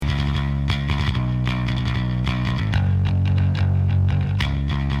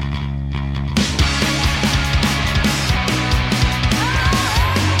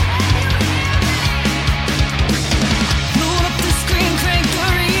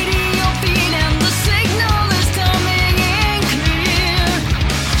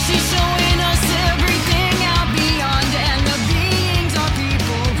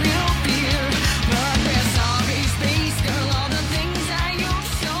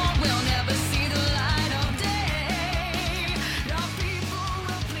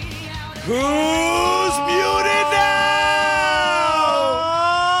Who's muted now?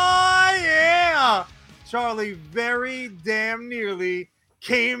 Oh, yeah. Charlie very damn nearly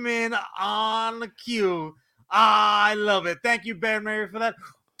came in on the cue. I love it. Thank you, Ben Mary, for that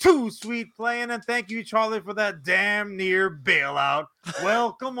too sweet playing, and thank you, Charlie, for that damn near bailout.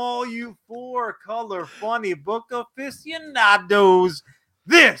 Welcome, all you four-color funny book aficionados.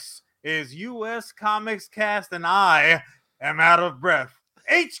 This is U.S. Comics Cast, and I am out of breath.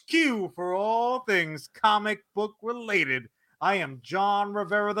 HQ for all things comic book related. I am John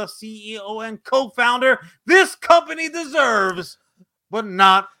Rivera, the CEO and co-founder this company deserves, but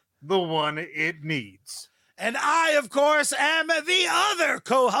not the one it needs. And I, of course, am the other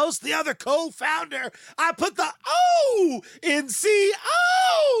co-host, the other co-founder. I put the O in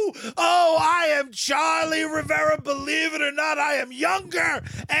C-O. Oh, I am Charlie Rivera. Believe it or not, I am younger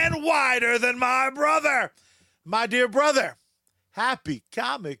and wider than my brother. My dear brother, happy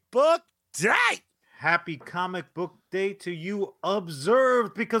comic book day. Happy comic book day to you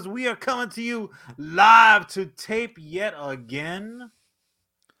observed, because we are coming to you live to tape yet again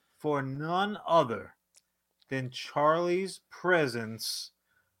for none other than Charlie's presence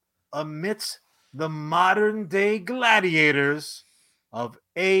amidst the modern day gladiators of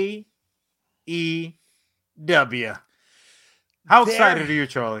AEW. How excited are you,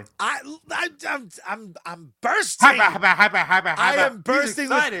 Charlie? I'm bursting. I am bursting.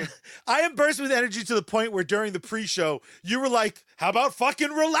 I am bursting with energy to the point where during the pre-show you were like, "How about fucking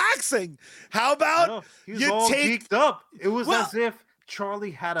relaxing? How about he was all geeked up? It was as if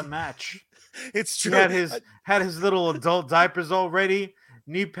Charlie had a match." It's true. He had his little adult diapers already,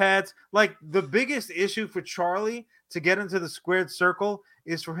 knee pads. Like, the biggest issue for Charlie to get into the squared circle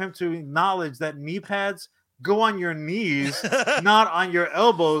is for him to acknowledge that knee pads go on your knees, not on your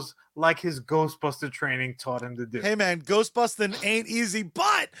elbows, like his Ghostbuster training taught him to do. Hey man, Ghostbusting ain't easy,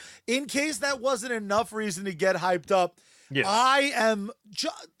 but in case that wasn't enough reason to get hyped up, yes.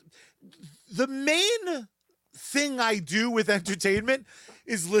 The main thing I do with entertainment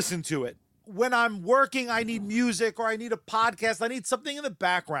is listen to it. When I'm working, I need music, or I need a podcast. I need something in the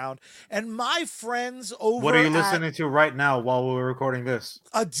background. And my friends over What are you listening to right now while we're recording this?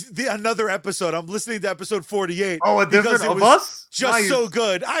 Another episode. I'm listening to episode 48. Oh, a different of us? Just so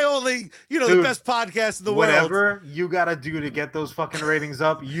good. I only, Dude, the best podcast in the world. Whatever you got to do to get those fucking ratings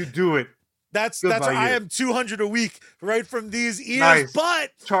up, you do it. That's I am 200 a week right from these ears. Nice.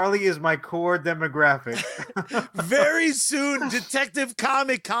 But Charlie is my core demographic. Very soon, Detective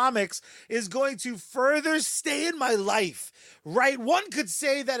Comics is going to further stay in my life. Right? One could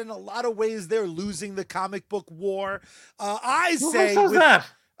say that in a lot of ways they're losing the comic book war. I say that.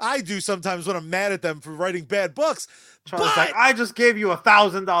 I do sometimes when I'm mad at them for writing bad books. Charlie's like, I just gave you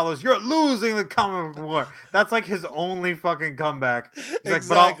 $1,000. You're losing the comic book war. That's like his only fucking comeback. He's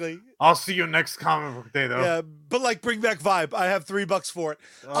exactly. Like, I'll see you next comic book day, though. Yeah, but like, bring back Vibe. I have $3 for it.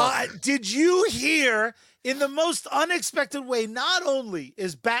 Did you hear, in the most unexpected way, not only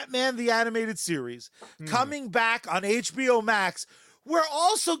is Batman the Animated Series coming back on HBO Max, we're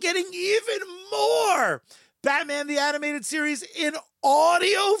also getting even more Batman the Animated Series in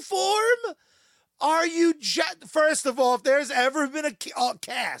audio form? Are you first of all, if there's ever been a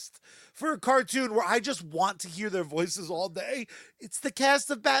cast for a cartoon where I just want to hear their voices all day, it's the cast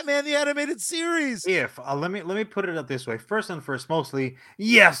of Batman the Animated Series. If let me put it up this way. First and first, mostly,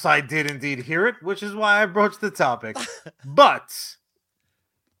 yes, I did indeed hear it, which is why I broached the topic. but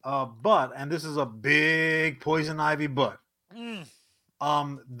and this is a big Poison Ivy but.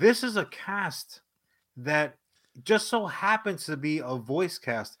 This is a cast that just so happens to be a voice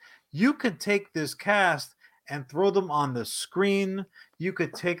cast. You could take this cast and throw them on the screen. You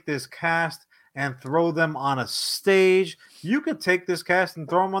could take this cast and throw them on a stage. You could take this cast and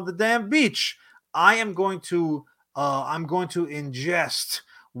throw them on the damn beach. I'm going to ingest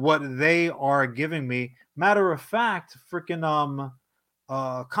what they are giving me. Matter of fact, freaking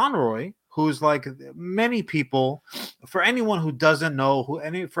Conroy, who's like many people, for anyone who doesn't know,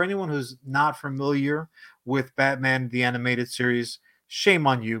 for anyone who's not familiar with Batman the Animated Series, shame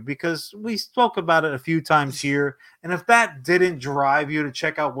on you, because we spoke about it a few times here. And if that didn't drive you to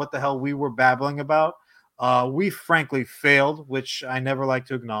check out what the hell we were babbling about, we frankly failed, which I never like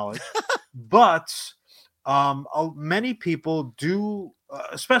to acknowledge. But many people do,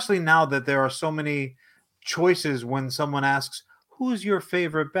 especially now that there are so many choices when someone asks, who's your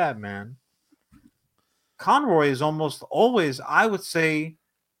favorite Batman? Conroy is almost always, I would say,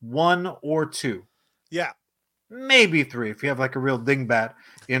 1 or 2. Yeah. Maybe 3 if you have like a real dingbat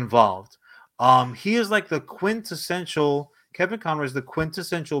involved. He is like the quintessential Kevin Conroy is the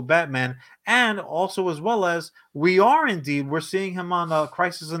quintessential Batman, and also as well as we're seeing him on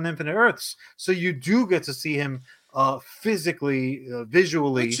Crisis on Infinite Earths, so you do get to see him physically, which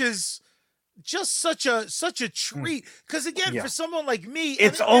visually. is just such a Mm, treat. Because again, yeah, for someone like me,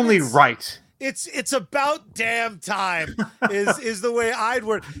 it's and only right. it's about damn time is the way I'd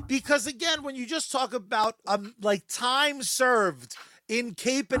word. Because again, when you just talk about like time served in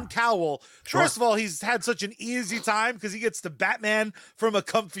cape and cowl, Sure. first of all, he's had such an easy time because he gets to Batman from a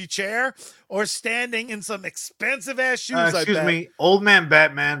comfy chair or standing in some expensive ass shoes, I Excuse bet. me, old man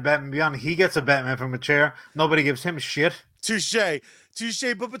Batman, Batman Beyond. He gets a Batman from a chair. Nobody gives him shit. Touche, touche.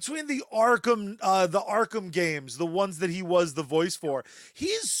 But between the Arkham games, the ones that he was the voice for,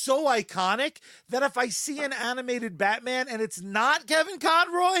 he's so iconic that if I see an animated Batman and it's not Kevin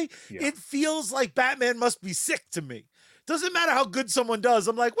Conroy, Yeah. it feels like Batman must be sick to me. Doesn't matter how good someone does.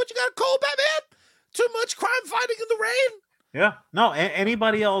 I'm like, what you got a cold, Batman? Too much crime fighting in the rain? Yeah. No,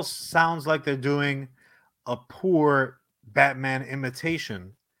 anybody else sounds like they're doing a poor Batman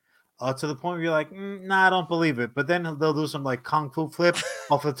imitation. To the point where you're like, nah, I don't believe it. But then they'll do some like kung fu flip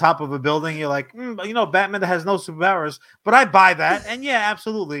off the top of a building. You're like, but Batman that has no superpowers. But I buy that, and yeah,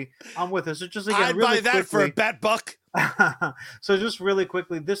 absolutely, I'm with it. So just again, I'd really buy that for a quickly, bat buck. so just really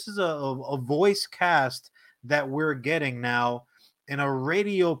quickly, this is a voice cast that we're getting now in a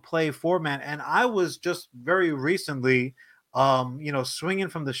radio play format, and I was just very recently, swinging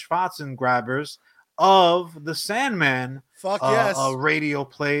from the Schwarzen grabbers of the Sandman Fuck yes. radio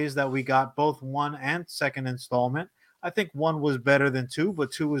plays that we got, both one and second installment. I think one was better than two,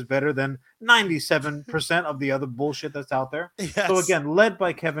 but two was better than 97% of the other bullshit that's out there. So Yes. again, led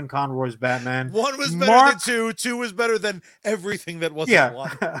by Kevin Conroy's Batman. One was better than Mark, two. Two was better than everything that wasn't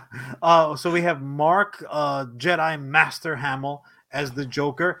yeah. one. So we have Mark Jedi Master Hamill as the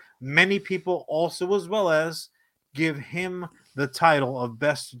Joker. Many people also, as well as, give him the title of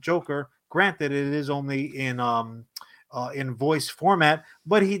Best Joker. Granted, it is only in voice format,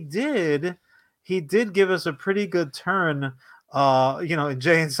 but he did give us a pretty good turn. In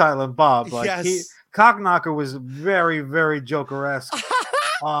Jay and Silent Bob, like Yes. Cogknocker was very, very Joker-esque.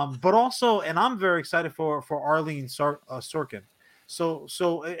 But also, and I'm very excited for Arlene Sorkin.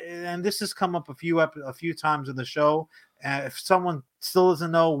 And this has come up a few times in the show. If someone still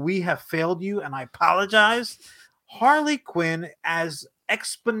doesn't know, we have failed you, and I apologize. Harley Quinn, as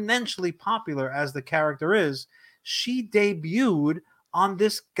exponentially popular as the character is, she debuted on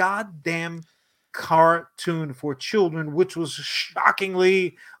this goddamn cartoon for children, which was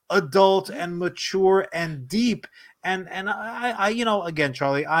shockingly adult and mature and deep. And I again,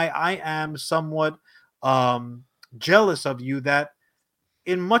 Charlie, I am somewhat jealous of you that,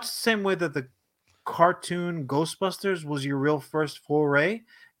 in much the same way that the cartoon Ghostbusters was your real first foray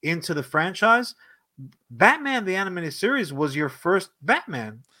into the franchise, Batman the Animated Series was your first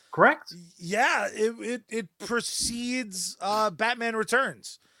Batman, correct? Yeah, it precedes Batman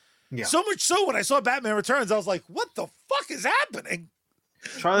Returns. Yeah. So much so when I saw Batman Returns, I was like, what the fuck is happening?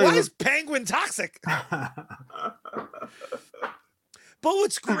 Charlie, Why is Penguin toxic? But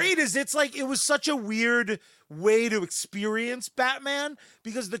what's great is it's like it was such a weird way to experience Batman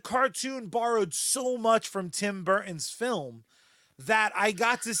because the cartoon borrowed so much from Tim Burton's film that I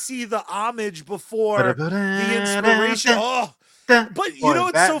got to see the homage before the inspiration. Oh, but you know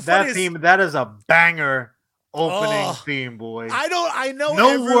what's so funny that is, theme, that is a banger opening oh, theme, boy. I know No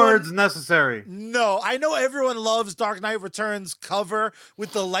everyone, words necessary. No, I know everyone loves Dark Knight Returns cover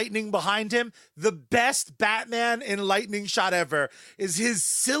with the lightning behind him. The best Batman in lightning shot ever is his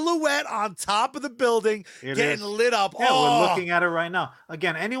silhouette on top of the building getting lit up. Yeah, oh, we're looking at it right now.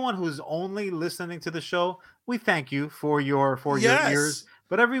 Again, anyone who's only listening to the show, we thank you for your ears.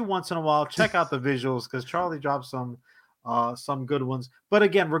 But every once in a while, check out the visuals because Charlie dropped some good ones. But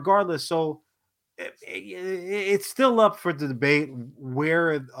again, regardless, so it's still up for the debate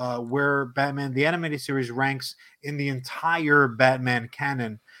where Batman the Animated Series ranks in the entire Batman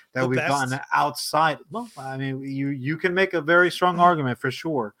canon that The we've best? gotten outside. Well, I mean, you can make a very strong argument for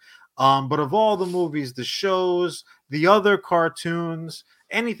sure. But of all the movies, the shows, the other cartoons,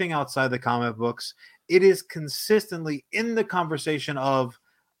 anything outside the comic books, it is consistently in the conversation of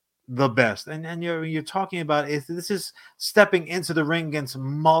the best. And you're talking about this is stepping into the ring against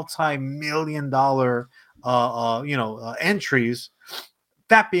multi-million dollar entries.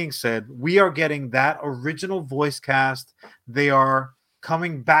 That being said, we are getting that original voice cast. They are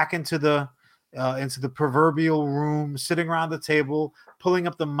coming back into the proverbial room, sitting around the table, pulling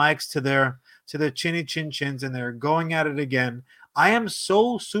up the mics to their chinny chin chins, and they're going at it again. I am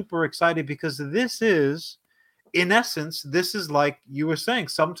so super excited because this is, in essence, this is like you were saying.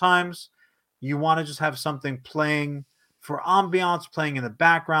 Sometimes you want to just have something playing for ambiance playing in the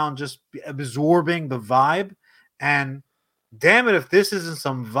background, just absorbing the vibe. And damn it, if this isn't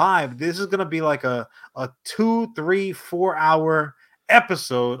some vibe, this is gonna be like a 2, 3, 4 hour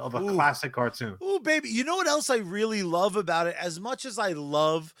episode of a classic cartoon. Ooh, baby. You know what else I really love about it? As much as I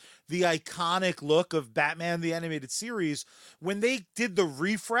love the iconic look of Batman the Animated Series, when they did the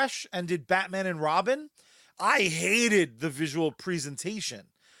refresh and did Batman and Robin, I hated the visual presentation.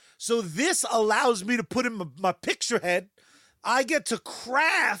 So this allows me to put in my picture head. I get to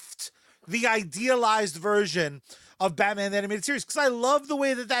craft the idealized version of Batman the Animated Series because I love the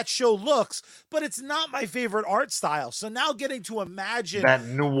way that show looks, but it's not my favorite art style. So now getting to imagine that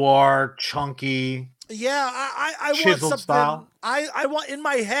noir, chunky, I want something style. I want in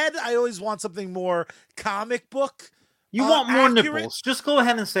my head. I always want something more comic book. You want more accurate. Nipples. Just go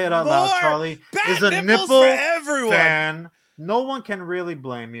ahead and say it out loud, Charlie. Is a nipple for everyone. Fan. No one can really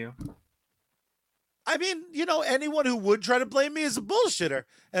blame you. I mean, anyone who would try to blame me is a bullshitter,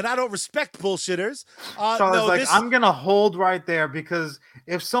 and I don't respect bullshitters. Charlie's I'm going to hold right there because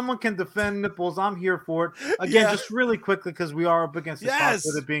if someone can defend nipples, I'm here for it. Again, just really quickly because we are up against the clock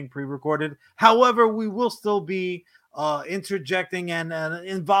with it being pre-recorded. However, we will still be interjecting and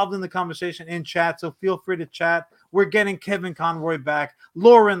involved in the conversation in chat, so feel free to chat. We're getting Kevin Conroy back,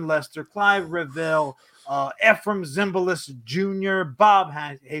 Lauren Lester, Clive Revelle, Ephraim Zimbalist Jr., Bob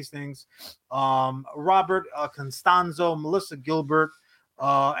Hastings, Robert Constanzo, Melissa Gilbert,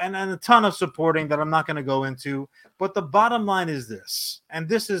 and a ton of supporting that I'm not going to go into. But the bottom line is this, and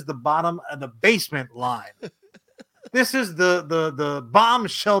this is the bottom of the basement line. This is the bomb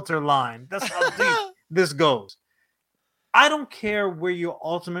shelter line. That's how deep this goes. I don't care where your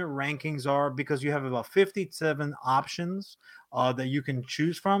ultimate rankings are because you have about 57 options that you can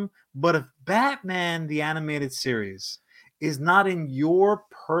choose from. But if Batman the Animated Series is not in your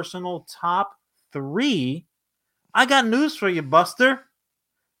personal top 3, I got news for you, Buster.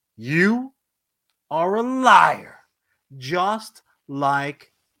 You are a liar. Just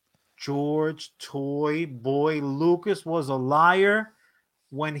like George Toy Boy Lucas was a liar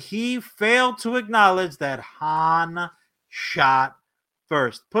when he failed to acknowledge that Han shot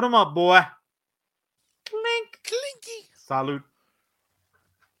first. Put him up, boy. Clink. Clinky. Salute.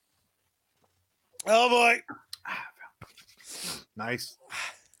 Oh, boy. Nice.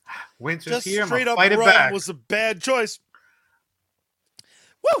 Winter's Just here. Straight up fight rum it back. was a bad choice.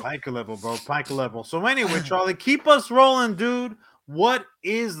 Woo! Pike level, bro. Pike level. So anyway, Charlie, keep us rolling, dude. What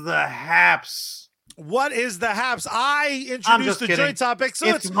is the haps? What is the haps? I introduced the joint topic, so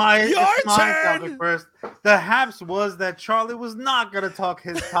it's my your turn. Topic first. The haps was that Charlie was not going to talk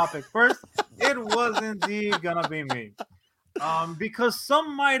his topic first. It was indeed going to be me. Because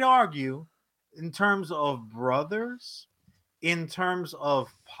some might argue, in terms of brothers, in terms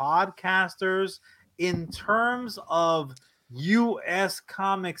of podcasters, in terms of U.S.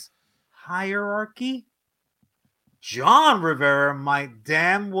 comics hierarchy, Jon Rivera might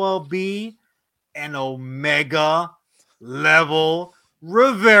damn well be an Omega level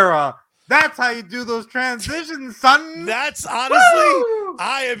Rivera. That's how you do those transitions, son. That's honestly,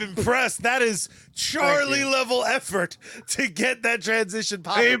 I am impressed. That is Charlie level effort to get that transition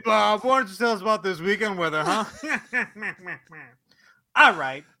popping. Hey, Bob, why don't you tell us about this weekend weather, huh? All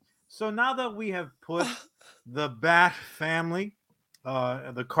right. So now that we have put the Bat family,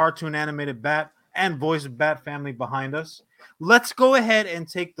 the cartoon animated Bat and voice Bat family behind us, let's go ahead and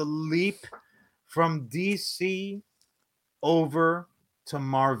take the leap from DC over to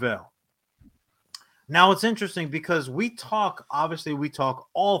Marvel. Now, it's interesting because we talk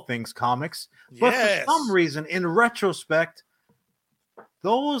all things comics, but for some reason, in retrospect,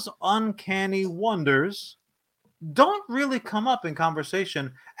 those uncanny wonders don't really come up in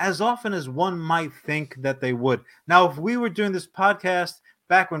conversation as often as one might think that they would. Now, if we were doing this podcast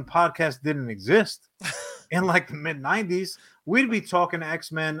back when podcasts didn't exist in like the mid-90s, we'd be talking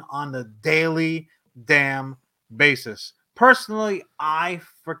X-Men on the daily damn basis. Personally, I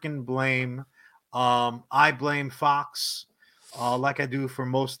freaking blame Fox, like I do for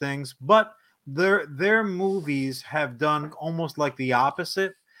most things, but their movies have done almost like the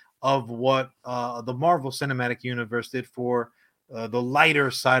opposite of what the Marvel Cinematic Universe did for the lighter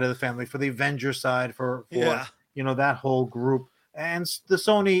side of the family, for the Avengers side, for that whole group, and the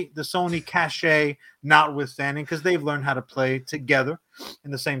Sony cachet notwithstanding, because they've learned how to play together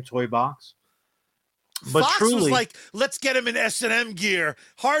in the same toy box. But Fox truly, was like, let's get him in S&M gear.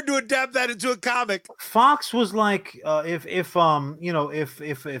 Hard to adapt that into a comic. Fox was like, if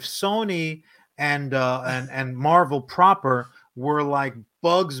Sony and Marvel proper were like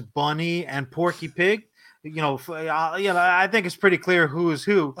Bugs Bunny and Porky Pig, I think it's pretty clear who is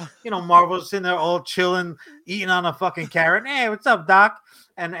who. Marvel's sitting there all chilling, eating on a fucking carrot. Hey, what's up, Doc?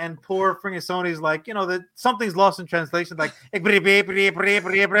 And poor freaking Sony's like, that something's lost in translation. Like,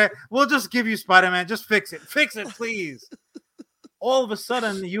 we'll just give you Spider-Man. Just fix it, please. All of a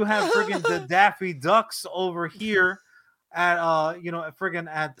sudden, you have friggin' the Daffy Ducks over here at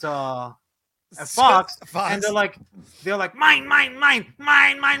Fox, and they're like mine,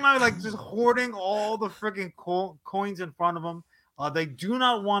 like just hoarding all the freaking coins in front of them. They do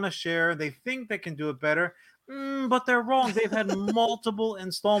not want to share. They think they can do it better, but they're wrong. They've had multiple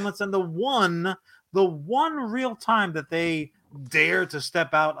installments, and the one real time that they dare to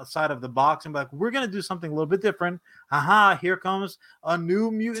step outside of the box and be like, we're gonna do something a little bit different. Haha, here comes a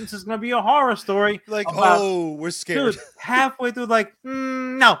New Mutants. Is gonna be a horror story. Like, we're scared. Dude, halfway through, like,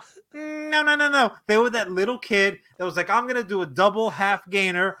 no. They were that little kid that was like, I'm gonna do a double half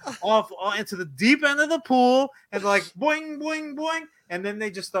gainer off into the deep end of the pool, and like boing, boing, boing, and then they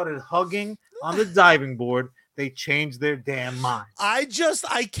just started hugging on the diving board. They changed their damn mind. I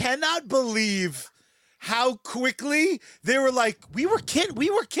cannot believe how quickly they were like, we were kidding.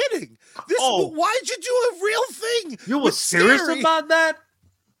 Why'd you do a real thing? You were serious about that?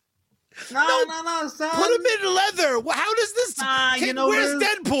 No, son. Put him in leather. How does this? Where's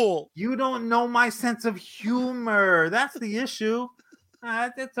Deadpool? You don't know my sense of humor. That's the issue.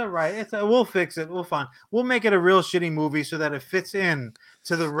 It's all right. We'll fix it. We'll make it a real shitty movie so that it fits in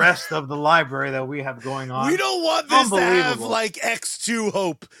to the rest of the library that we have going on. We don't want this to have like X2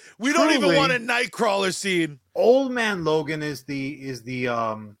 hope. We don't even want a Nightcrawler scene. Old Man Logan is the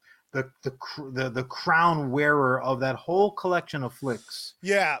crown wearer of that whole collection of flicks.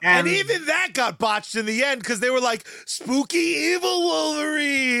 Yeah, and even that got botched in the end because they were like, spooky evil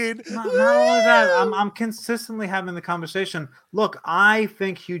Wolverine. Not only that, I'm consistently having the conversation. Look, I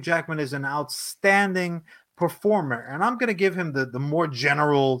think Hugh Jackman is an outstanding performer, and I'm going to give him the more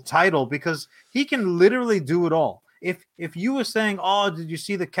general title because he can literally do it all. If you were saying, oh, did you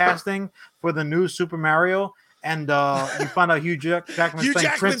see the casting for the new Super Mario? And you find out Hugh Jackman's playing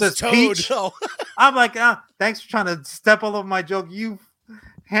Princess Peach. No. I'm like, thanks for trying to step all over my joke, you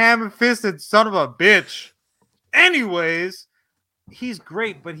ham-fisted son of a bitch. Anyways, he's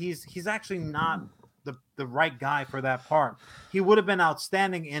great, but he's actually not the right guy for that part. He would have been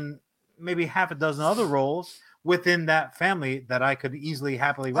outstanding in maybe half a dozen other roles within that family that I could easily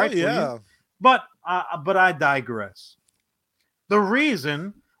happily write for you. But I digress. The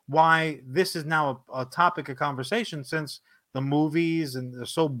reason why this is now a topic of conversation, since the movies and they're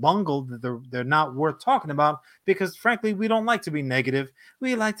so bungled that they're not worth talking about, because frankly we don't like to be negative.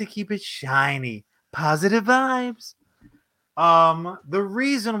 We like to keep it shiny, positive vibes. The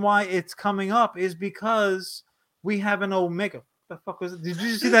reason why it's coming up is because we have an Omega. The fuck was it? Did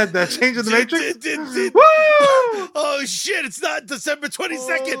you see that change in the Matrix? Woo! Oh shit! It's not December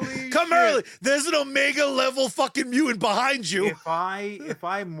 22nd. Come early. There's an Omega level fucking mutant behind you. If I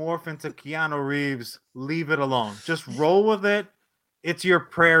morph into Keanu Reeves, leave it alone. Just roll with it. It's your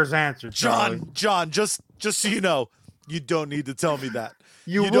prayers answered, Charlie. John. Just so you know, you don't need to tell me that.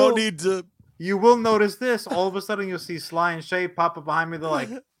 You don't need to. You will notice this. All of a sudden, you'll see Sly and Shay pop up behind me. They're like,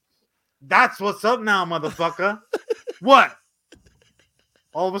 "That's what's up now, motherfucker." What?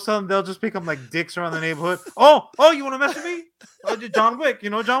 All of a sudden, they'll just become like dicks around the neighborhood. Oh, you want to mess with me? Oh, John Wick. You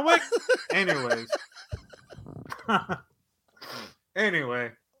know John Wick? Anyways.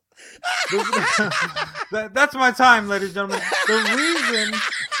 Anyway. That's my time, ladies and gentlemen.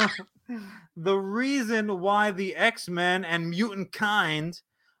 The reason why the X-Men and mutant kind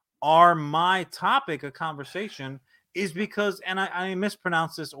are my topic of conversation is because, and I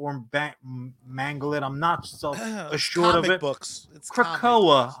mispronounce this or mangle it. I'm not so assured of it. Books. It's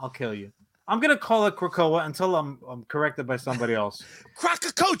Krakoa. I'll kill you. I'm gonna call it Krakoa until I'm corrected by somebody else.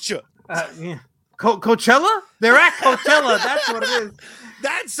 Krakakocha. Yeah. Coachella? They're at Coachella. That's what it is.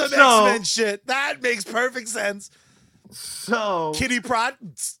 That's some X-Men shit. That makes perfect sense. So Kitty Prod.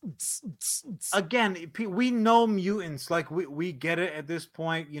 Again, we know mutants. Like we get it at this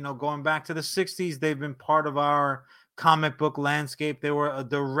point. Going back to the 60s, they've been part of our comic book landscape. They were a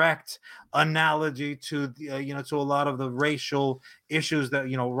direct analogy to to a lot of the racial issues that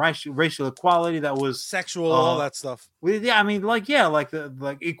racial equality that was sexual, all that stuff.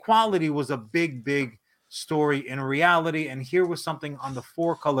 Like equality was a big story in reality, and here was something on the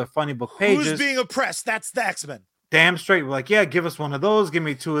 4-color funny book pages. Who's being oppressed? That's the X-Men. Damn straight. We're like, yeah, give us one of those. Give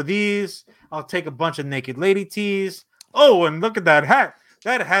me 2 of these. I'll take a bunch of naked lady tees. Oh, and look at that hat.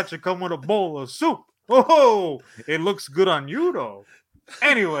 That hat should come with a bowl of soup. Oh, it looks good on you, though.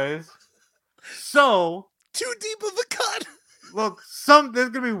 Anyways, so too deep of a cut. Look, there's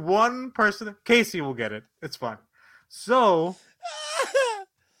gonna be one person. Casey will get it. It's fine. So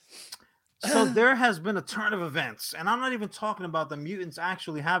there has been a turn of events, and I'm not even talking about the mutants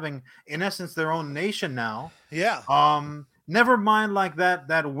actually having, in essence, their own nation now. Yeah. Never mind like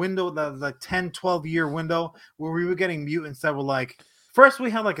that window, the 10, 12-year window where we were getting mutants that were like, first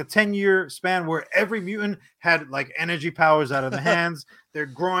we had like a 10-year span where every mutant had like energy powers out of the hands, their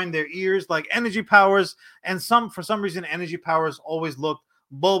groin, their ears, like energy powers, and for some reason energy powers always looked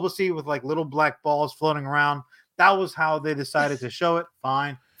bulbousy with like little black balls floating around. That was how they decided to show it.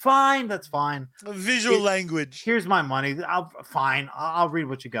 Fine, that's fine. Visual language. Here's my money. I'll read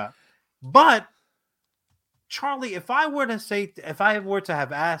what you got. But Charlie, if I were to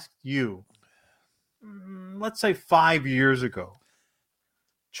have asked you, let's say 5 years ago,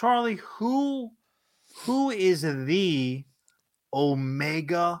 Charlie, who is the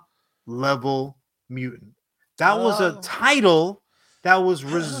Omega level mutant? That was a title that was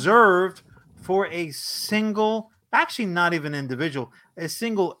reserved for a single, actually not even individual, a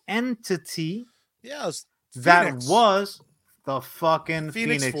single entity. Yeah, that was the fucking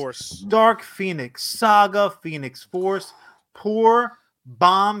Phoenix Force. Dark Phoenix, Saga Phoenix Force. Poor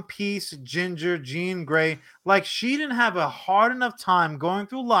bomb piece Ginger Jean Grey. Like, she didn't have a hard enough time going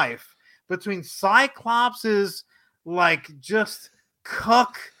through life between Cyclops's like just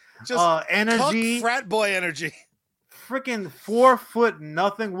cuck energy, cuck frat boy energy. Freaking 4 foot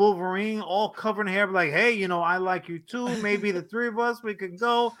nothing Wolverine, all covered in hair, like, hey, I like you too. Maybe the three of us, we could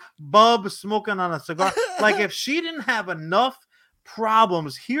go. Bub smoking on a cigar. Like, if she didn't have enough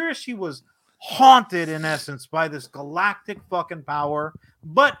problems, here she was haunted in essence by this galactic fucking power,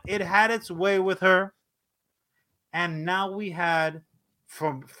 but it had its way with her. And now we had,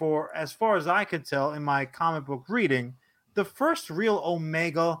 for as far as I could tell in my comic book reading, the first real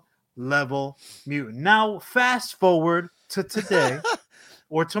Omega level mutant. Now, fast forward to today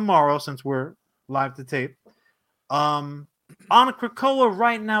or tomorrow, since we're live to tape. On Krakoa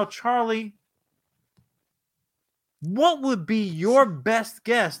right now, Charlie, what would be your best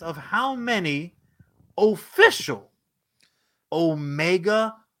guess of how many official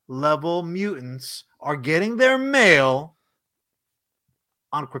Omega level mutants are getting their mail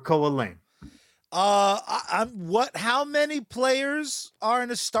on Krakoa Lane? How many players are in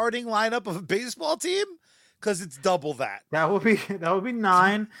a starting lineup of a baseball team? Because it's double that. That would be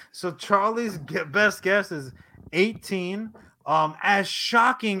 9. So Charlie's best guess is 18. As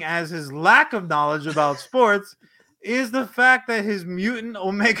shocking as his lack of knowledge about sports is the fact that his mutant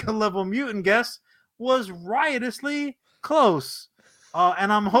Omega level mutant guess was riotously close.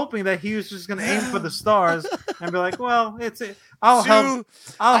 And I'm hoping that he was just going to aim for the stars and be like, well, I'll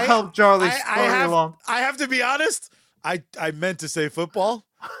help Charlie along. I have to be honest. I meant to say football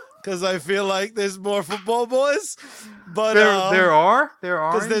because I feel like there's more football boys. But there are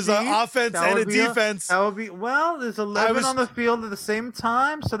because there's an offense and a defense. That would be there's 11 on the field at the same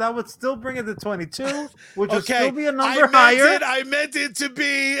time, so that would still bring it to 22, which would still be a number higher. I meant it to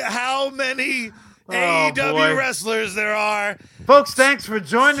be how many AEW wrestlers there are. Folks, thanks for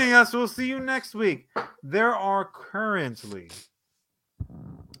joining us. We'll see you next week. There are currently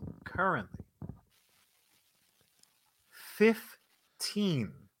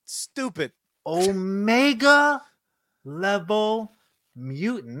 15 stupid Omega level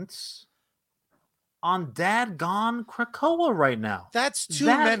mutants on Dadgone Krakoa right now. That's too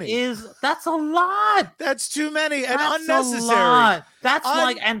many. That's a lot. That's too many and unnecessary. That's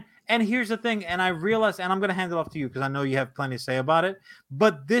like and here's the thing, and I realize, and I'm going to hand it off to you because I know you have plenty to say about it,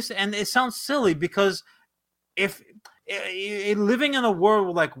 but it sounds silly because if living in a world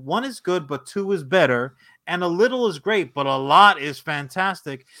where like 1 is good but 2 is better and a little is great but a lot is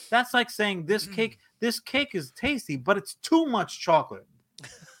fantastic, that's like saying this cake is tasty but it's too much chocolate.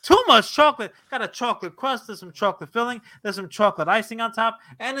 Too much chocolate. Got a chocolate crust, there's some chocolate filling, there's some chocolate icing on top,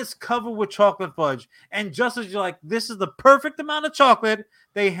 and it's covered with chocolate fudge. And just as you're like, this is the perfect amount of chocolate,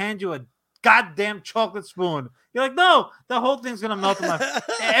 they hand you a goddamn chocolate spoon. You're like, no, the whole thing's gonna melt in my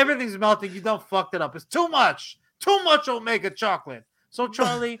everything's melting. You don't fucked it up. It's too much Omega chocolate. So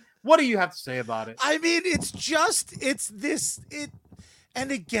Charlie, what do you have to say about it? I mean,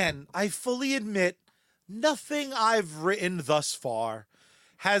 and again, I fully admit nothing I've written thus far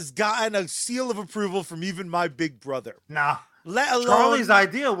has gotten a seal of approval from even my big brother. Nah. Let alone Charlie's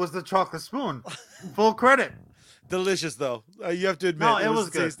idea was the chocolate spoon. Full credit. Delicious, though. You have to admit. No, it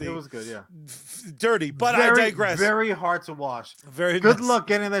was good. Tasty. It was good, yeah. Dirty, but I digress. Very hard to wash. Very good luck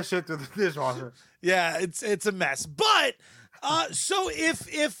getting that shit to the dishwasher. Yeah, it's a mess. But so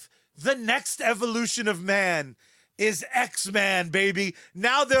if the next evolution of man is X-Man, baby.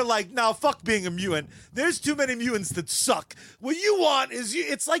 Now they're like, now fuck being a mutant. There's too many mutants that suck. What you want is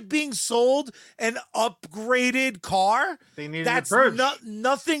it's like being sold an upgraded car. They needed That's to purge.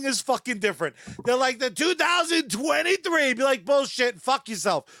 Nothing is fucking different. They're like the 2023. Be like, bullshit, fuck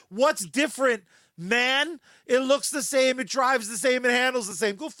yourself. What's different, man? It looks the same, it drives the same, it handles the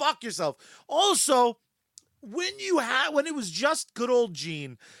same. Go fuck yourself. Also, when it was just good old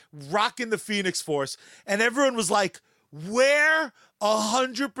Gene rocking the Phoenix Force, and everyone was like, we're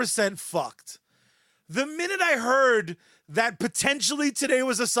 100% fucked. The minute I heard that potentially today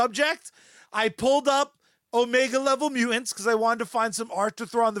was a subject, I pulled up Omega level mutants because I wanted to find some art to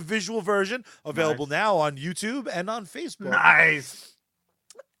throw on the visual version, available now on YouTube and on Facebook. Nice.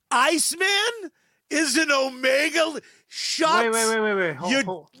 Iceman is an Omega. Shut Wait.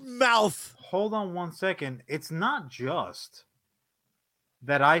 your mouth. Hold on 1 second. It's not just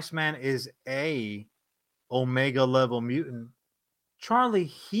that Iceman is a Omega level mutant. Charlie,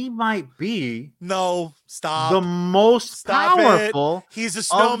 he might be the most powerful. He's a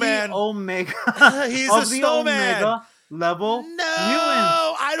snowman. Of the Omega. He's a snowman. Omega level mutants.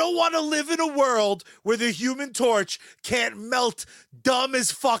 I don't want to live in a world where the Human Torch can't melt dumb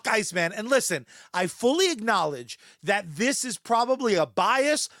as fuck Iceman. And listen, I fully acknowledge that this is probably a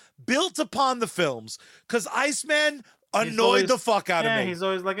bias built upon the films because Iceman annoyed the fuck out of me. He's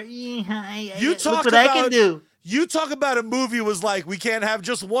always like, look what I can do. You talk about a movie was like, we can't have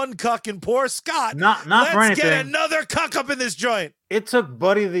just one cuck and poor Scott. Not for anything. Let's get another cuck up in this joint. It took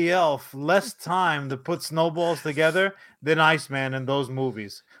Buddy the Elf less time to put snowballs together than Iceman in those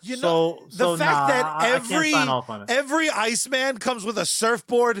movies. The fact that every Iceman comes with a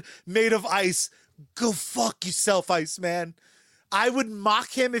surfboard made of ice. Go fuck yourself, Iceman. I would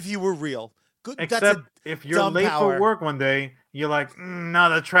mock him if he were real. Except if you're late for work one day, you're like, nah,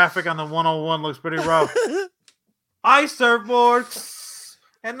 the traffic on the 101 looks pretty rough. Ice surfboard.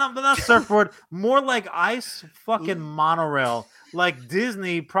 And not surfboard, more like ice fucking monorail. Like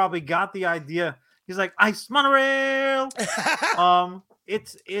Disney probably got the idea. He's like, ice monorail.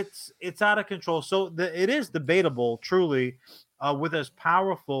 It's out of control. So it is debatable, truly, with as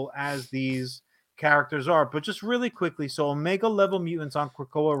powerful as these characters are. But just really quickly, so Omega level mutants on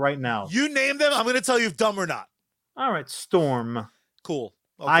Krakoa right now. You name them, I'm gonna tell you if dumb or not. All right, Storm. Cool.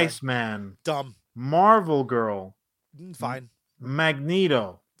 Okay. Iceman. Dumb. Marvel Girl. Fine.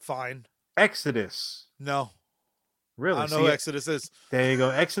 Magneto. Fine. Exodus. No. Really? I don't know who Exodus is. There you go.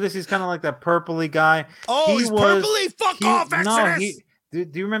 Exodus, he's kind of like that purpley guy. Oh, he's purpley? Fuck off, Exodus! Do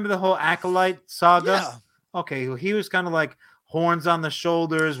you remember the whole Acolyte saga? Yeah. Okay, he was kind of like horns on the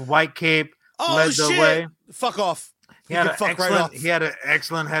shoulders, white cape, led shit. the way. Fuck off. He had an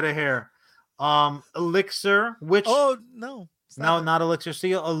excellent head of hair. Elixir, which... Oh, no. Not Elixir.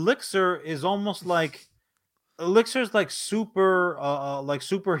 See, Elixir is almost like... Elixir's like super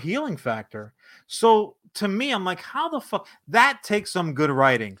healing factor. So to me, I'm like, how the fuck that takes some good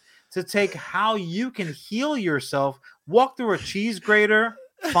writing to take how you can heal yourself, walk through a cheese grater,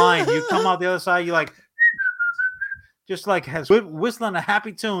 fine. You come out the other side, you like just like has whistling a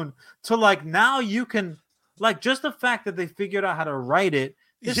happy tune to like now you can like just the fact that they figured out how to write it.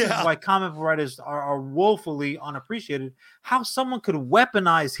 This is why comic book writers are woefully unappreciated. How someone could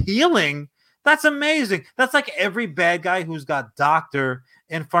weaponize healing. That's amazing. That's like every bad guy who's got doctor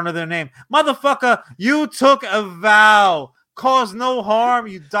in front of their name. Motherfucker, you took a vow. Cause no harm,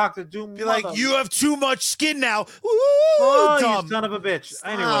 you Dr. Doom. Be like, you have too much skin now. You son of a bitch.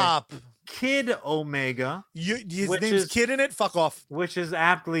 Stop. Anyway, Kid Omega. His name's Kid in it? Fuck off. Which is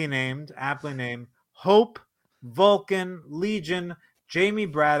aptly named Hope, Vulcan, Legion, Jamie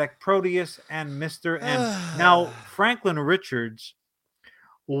Braddock, Proteus, and Mr. M. Now, Franklin Richards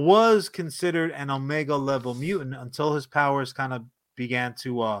was considered an Omega level mutant until his powers kind of began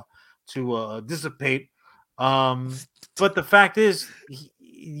to dissipate. But the fact is,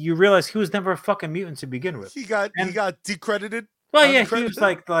 you realize he was never a fucking mutant to begin with. He got decredited. Well, yeah, he was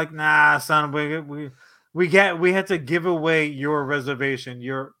like, nah, son, we had to give away your reservation.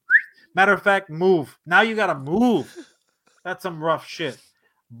 Matter of fact, move. Now you gotta move. That's some rough shit.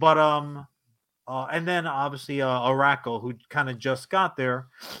 But and then obviously Oracle, who kind of just got there.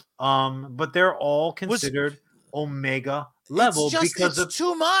 But they're all considered Omega level because it's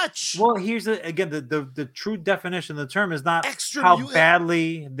too much. Well, here's the true definition of the term is not how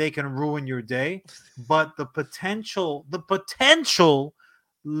badly they can ruin your day, but the potential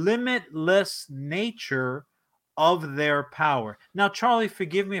limitless nature of their power. Now, Charlie,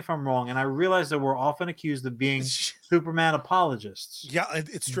 forgive me if I'm wrong, and I realize that we're often accused of being Superman apologists. Yeah,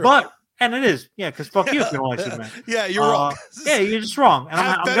 it's true. But And it is, yeah, because fuck you if you don't like Superman. Yeah, you're wrong. Yeah, you're just wrong, and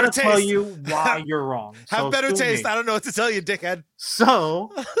Have I'm better gonna tell taste. you why you're wrong. Have So better sue taste. me. I don't know what to tell you, dickhead.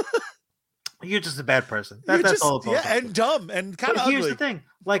 So you're just a bad person. You're That's just all. It's all about. and dumb and kind But of here's ugly. the thing: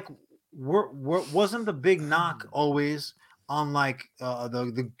 like, wasn't the big knock always on like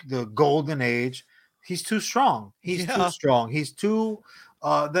the golden age? He's too strong. He's too Yeah. strong. He's too.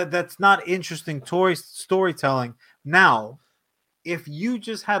 That's not interesting storytelling. Now, if you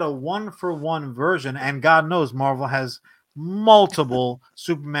just had a 1-for-1 version, and God knows Marvel has multiple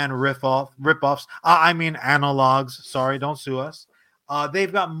Superman ripoffs. I mean analogs. Sorry, don't sue us.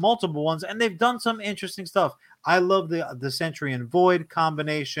 They've got multiple ones, and they've done some interesting stuff. I love the Sentry and Void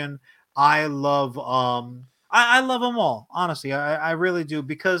combination. I love I love them all. Honestly, I really do,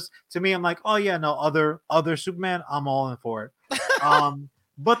 because to me, I'm like, oh yeah, no other Superman, I'm all in for it.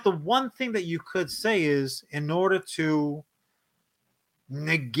 But the one thing that you could say is, in order to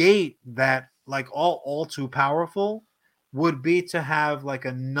negate that, like all too powerful, would be to have like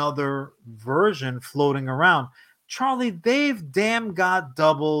another version floating around. Charlie, they've damn got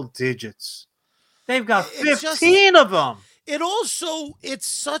double digits. They've got It's 15 of them. It's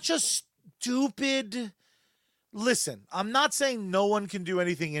such a stupid. Listen, I'm not saying no one can do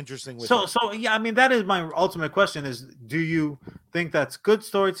anything interesting with it. So yeah, I mean, that is my ultimate question: is, do you think that's good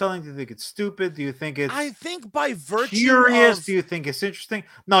storytelling? Do you think it's stupid? Do you think it's I think by virtue curious? of Do you think it's interesting?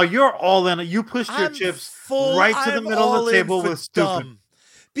 No, you're all in. You pushed your chips right to the I'm middle of all the in table for with stupid. dumb.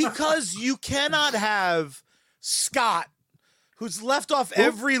 Because you cannot have Scott, who's left off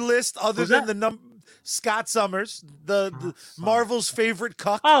every list other Who's than that? Scott Summers, the Marvel's favorite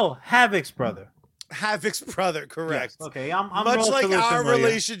cuck. Oh, Havoc's brother. Havoc's brother, correct. Yes. Okay, I'm much like relatively our familiar.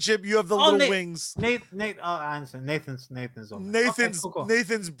 relationship. You have the little wings. I understand. Nathan's on. Nathan's Okay, cool.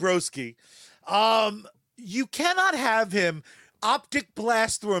 Nathan's broski. You cannot have him optic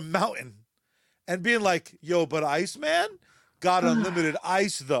blast through a mountain and being like, "Yo, but Iceman got unlimited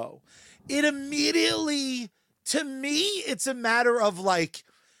ice though." It immediately, to me, it's a matter of like,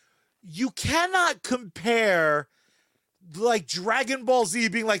 you cannot compare like Dragon Ball Z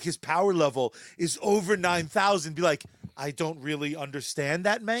being like his power level is over 9,000. Be like, I don't really understand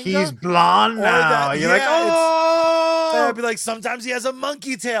that manga. He's blonde now. You're like, oh. I'd be like, sometimes he has a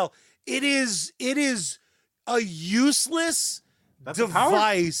monkey tail. It is a useless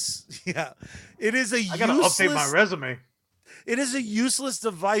device. Yeah, it is a I gotta update my resume. It is a useless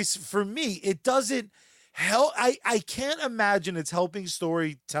device for me. It doesn't help. I can't imagine it's helping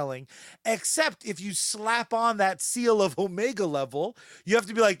storytelling, except if you slap on that seal of Omega level. You have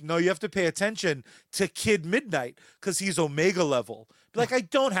to be like, no, you have to pay attention to Kid Midnight because he's Omega level. Be like, I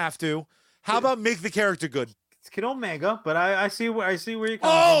don't have to. How about make the character good? It's Kid Omega, but I see where you're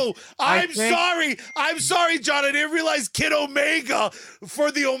coming from. I'm sorry, John. I didn't realize Kid Omega for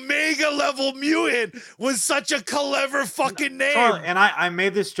the Omega level mutant was such a clever fucking name. Charlie, and I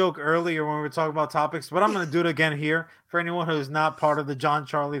made this joke earlier when we were talking about topics, but I'm going to do it again here for anyone who's not part of the John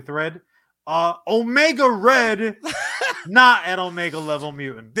Charlie thread. Omega Red, not an Omega level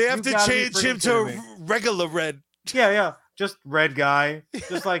mutant. They have to change him to regular Red. Yeah, just red guy,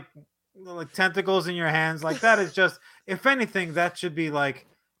 just like tentacles in your hands. Like, that is just, if anything, that should be like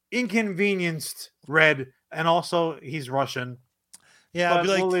inconvenienced Red, and also he's Russian. Yeah, but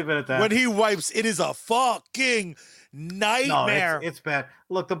we'll leave it at that. When he wipes, it is a fucking nightmare. No, it's bad.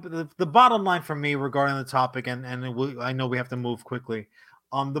 Look, the bottom line for me regarding the topic, and I know we have to move quickly.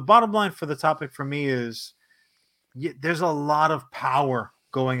 The bottom line for the topic for me is, there's a lot of power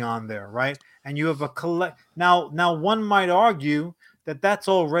going on there, right? And you have a now one might argue that that's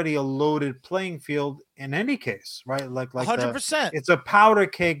already a loaded playing field in any case, right? Like 100%. It's a powder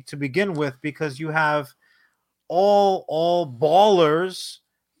keg to begin with, because you have all ballers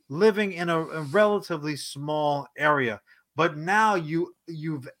living in a relatively small area. But now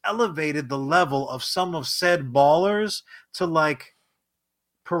you've elevated the level of some of said ballers to like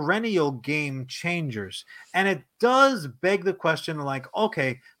perennial game changers. And it does beg the question, like,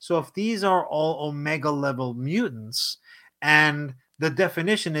 okay, so if these are all Omega level mutants, and the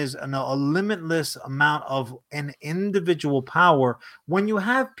definition is a limitless amount of an individual power, when you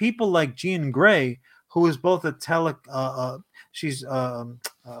have people like Jean Grey, who is both a she's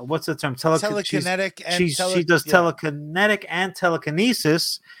what's the term? Telekinetic she does telekinetic and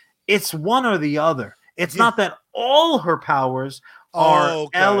telekinesis. It's one or the other. It's not that all her powers are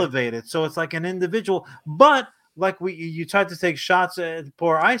elevated. So it's like an individual, but like you tried to take shots at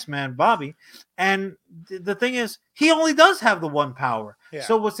poor Iceman, Bobby, and the thing is, he only does have the one power. Yeah.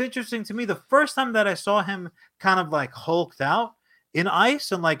 So what's interesting to me, the first time that I saw him kind of like hulked out in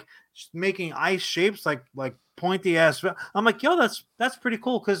ice and like making ice shapes, like pointy ass, I'm like, yo, that's pretty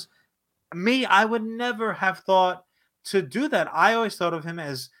cool, because Me, I would never have thought to do that. I always thought of him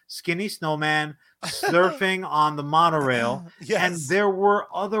as skinny snowman surfing on the monorail, and Yes. there were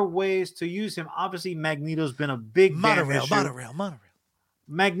other ways to use him. Obviously, Magneto's been a big damn Monorail, issue. monorail.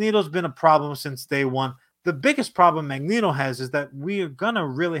 Magneto's been a problem since day one. The biggest problem Magneto has is that we are gonna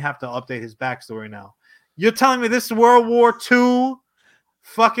really have to update his backstory now. You're telling me this World War II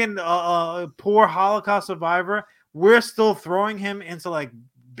fucking poor Holocaust survivor, we're still throwing him into like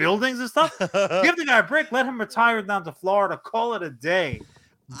buildings and stuff? Give the guy a break. Let him retire down to Florida. Call it a day.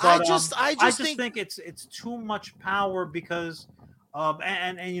 But I I just just think it's too much power because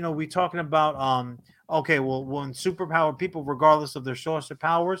and you know we talking about okay, well when superpower people, regardless of their source of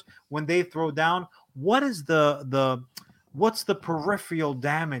powers, when they throw down, what is what's the peripheral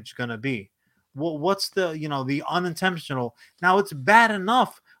damage gonna be? What's the the unintentional? Now it's bad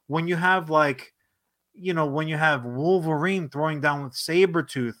enough when you have like when you have Wolverine throwing down with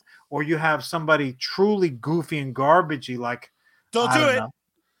Sabretooth, or you have somebody truly goofy and garbagey like don't I do don't it. know.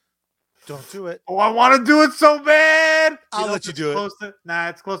 Don't do it. Oh, I want to do it so bad. I'll let you do it.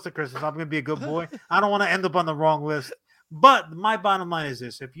 It's close to Christmas. I'm gonna be a good boy. I don't want to end up on the wrong list. But my bottom line is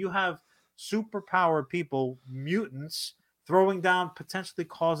this: if you have superpowered people, mutants, throwing down, potentially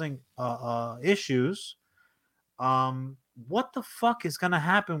causing issues, what the fuck is gonna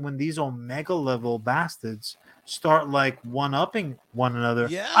happen when these Omega level bastards start like one upping one another?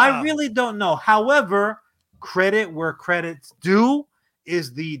 Yeah. I really don't know. However, credit where credit's due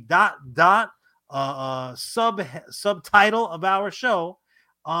is the subtitle of our show.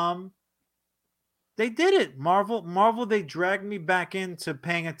 They did it. Marvel, they dragged me back into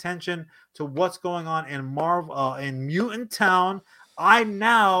paying attention to what's going on in Marvel in Mutant Town. I'm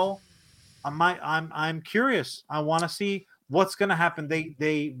curious. I want to see what's gonna happen.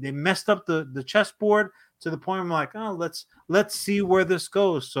 They messed up the chessboard to the point where I'm like, oh, let's see where this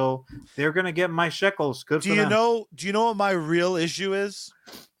goes. So they're gonna get my shekels. Good for them. Do you know what my real issue is?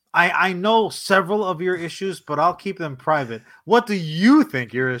 I know several of your issues, but I'll keep them private. What do you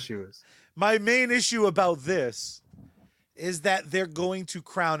think your issue is? My main issue about this is that they're going to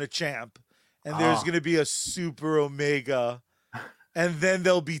crown a champ, and there's going to be a Super Omega, and then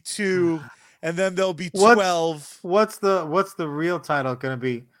there'll be 2, and then there'll be 12. What's the real title going to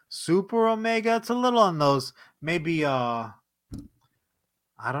be? Super Omega? It's a little on those. Maybe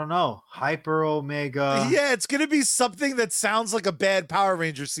I don't know. Hyper Omega. Yeah, it's going to be something that sounds like a bad Power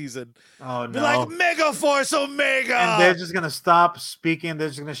Ranger season. Oh, no. Be like Mega Force Omega. And they're just going to stop speaking. They're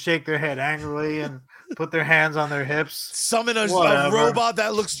just going to shake their head angrily and put their hands on their hips. Summon a robot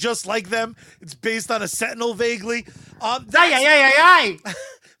that looks just like them. It's based on a Sentinel vaguely.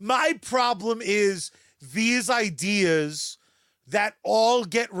 My problem is these ideas that all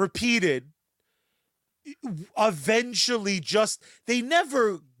get repeated eventually they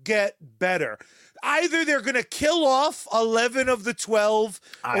never get better. Either they're going to kill off 11 of the 12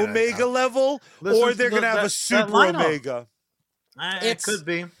 Omega level, or they're going to have a Super Omega. It could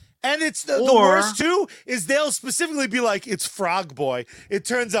be. And it's the worst too is they'll specifically be like, it's Frog Boy. It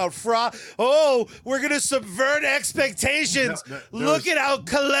turns out we're going to subvert expectations. Look at how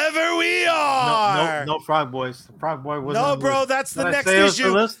clever we are. No Frog Boys. Frog Boy wasn't. No, bro, that's the next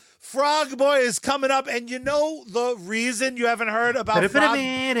issue. Frog Boy is coming up, and you know the reason you haven't heard about Frog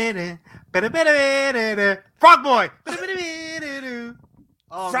Boy. Frog Boy.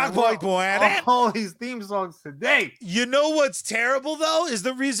 All these theme songs today. You know what's terrible, though, is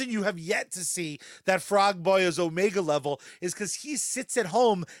the reason you have yet to see that Frog Boy is Omega level is because he sits at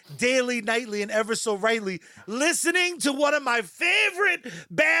home daily, nightly, and ever so rightly listening to one of my favorite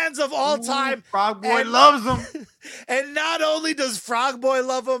bands of all time. Frog Boy loves them. And not only does Frog Boy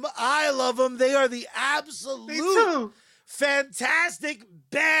love them, I love them. They are the absolute fantastic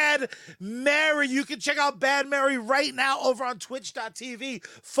Bad Mary. You can check out Bad Mary right now over on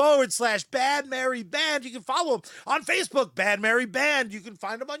twitch.tv/Bad Mary Band. You can follow them on Facebook, Bad Mary Band. You can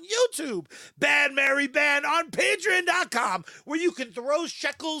find them on YouTube, Bad Mary Band, on patreon.com, where you can throw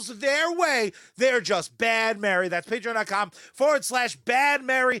shekels their way. They're just Bad Mary. That's patreon.com/Bad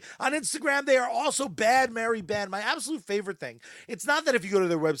Mary. On Instagram, they are also Bad Mary Band. My absolute favorite thing. It's not that if you go to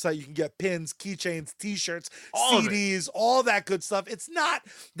their website, you can get pins, keychains, t-shirts, CDs, all that good stuff. It's not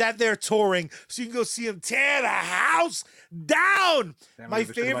that they're touring, so you can go see them tear the house down. My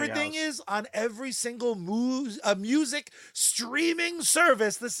favorite thing is on every single music streaming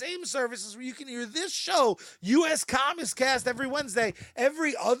service, the same services where you can hear this show, US Comics Cast, every Wednesday,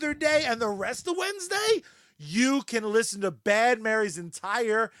 every other day, and the rest of Wednesday, you can listen to Bad Mary's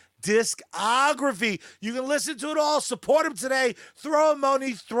entire discography. You can listen to it all. Support him today. Throw him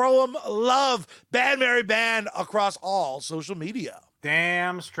money. Throw him love. Bad Mary Band across all social media.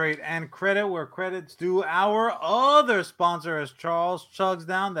 Damn straight. And credit where credit's due. Our other sponsor is Charles Chugs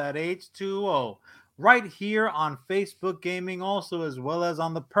Down that H2O. Right here on Facebook Gaming, also, as well as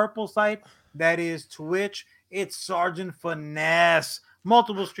on the purple site that is Twitch. It's Sergeant Finesse.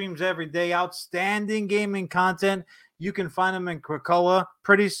 Multiple streams every day. Outstanding gaming content. You can find him in Krakoa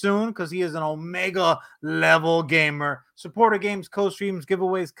pretty soon because he is an Omega level gamer. Supporter games, co-streams,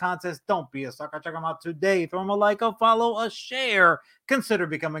 giveaways, contests. Don't be a sucker. Check him out today. Throw him a like, a follow, a share. Consider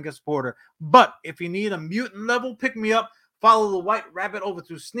becoming a supporter. But if you need a mutant level pick-me-up, follow the White Rabbit over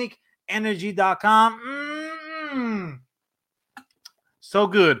to sneakenergy.com. So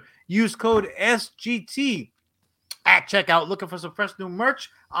good. Use code SGT at checkout, looking for some fresh new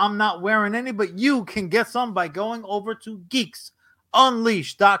merch. I'm not wearing any, but you can get some by going over to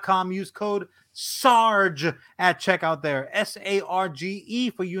geeksunleashed.com. Use code SARGE at checkout there.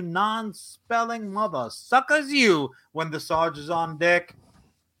 SARGE for you non-spelling mother suckers. You, when the Sarge is on deck,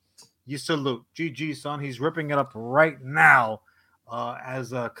 you salute. GG, son. He's ripping it up right now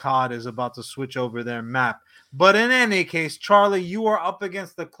as COD is about to switch over their map. But in any case, Charlie, you are up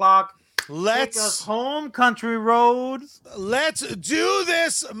against the clock. Take us home, country road. Let's do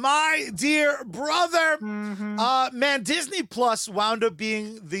this, my dear brother. Man, Disney Plus wound up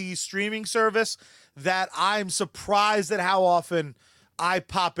being the streaming service that I'm surprised at how often I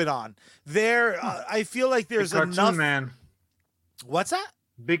pop it on. I feel like there's Big cartoon enough. Man. What's that?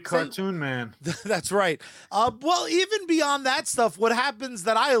 Big cartoon man. That's right. Well, even beyond that stuff, what happens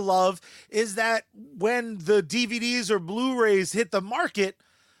that I love is that when the DVDs or Blu-rays hit the market,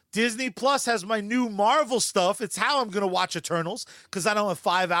 Disney Plus has my new Marvel stuff. It's how I'm going to watch Eternals because I don't have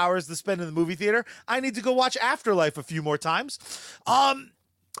 5 hours to spend in the movie theater. I need to go watch Afterlife a few more times. I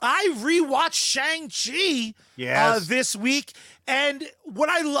rewatched Shang-Chi this week. And what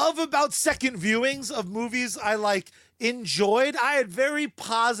I love about second viewings of movies I enjoyed, I had very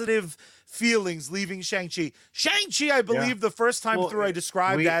positive feelings leaving Shang-Chi. Shang-Chi, I believe the first time through I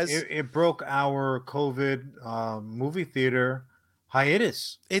described it broke our COVID movie theater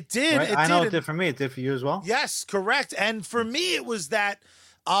hiatus. It did. Right? I know it did for me. It did for you as well. Yes, correct. And for me, it was that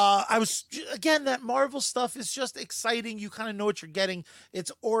that Marvel stuff is just exciting. You kind of know what you're getting. It's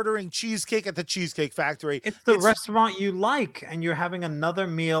ordering cheesecake at the Cheesecake Factory. It's the restaurant you like, and you're having another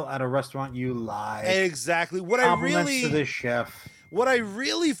meal at a restaurant you like. Exactly. Compliments to the chef. What I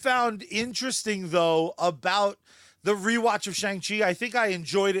really found interesting, though, about the rewatch of Shang-Chi, I think I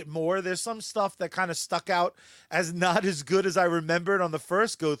enjoyed it more. There's some stuff that kind of stuck out as not as good as I remembered on the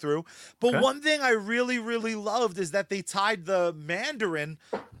first go-through. But one thing I really, really loved is that they tied the Mandarin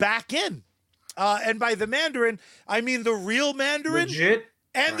back in. And by the Mandarin, I mean the real Mandarin. Legit?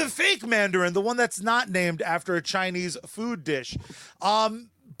 And the fake Mandarin, the one that's not named after a Chinese food dish.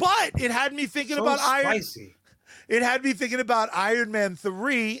 But it had me thinking about It had me thinking about Iron Man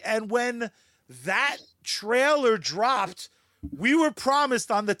 3, and when that trailer dropped, we were promised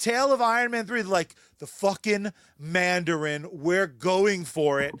on the tail of Iron Man 3, like, the fucking Mandarin, we're going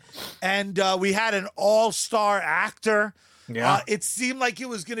for it. And we had an all-star actor. Yeah. It seemed like it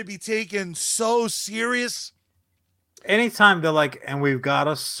was going to be taken so serious. Anytime they're like, and we've got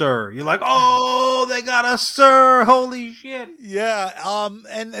a sir, you're like, oh, they got a sir, holy shit. Yeah,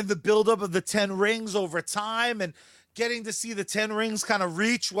 and the buildup of the 10 rings over time, and getting to see the 10 rings kind of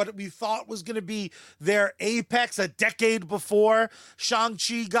reach what we thought was going to be their apex a decade before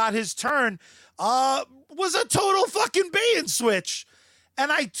Shang-Chi got his turn, was a total fucking bait and switch. And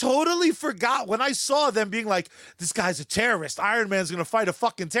I totally forgot when I saw them being like, this guy's a terrorist. Iron Man's going to fight a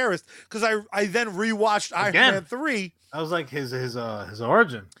fucking terrorist. Because I then rewatched Iron Man 3. That was like his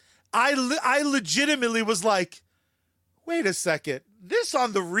origin. I legitimately was like, wait a second. This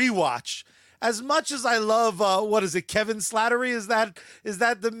on the rewatch. As much as I love, what is it, Kevin Slattery? Is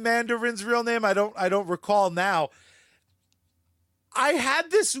that the Mandarin's real name? I don't recall now. I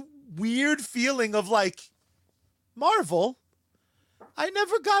had this weird feeling of like, Marvel, I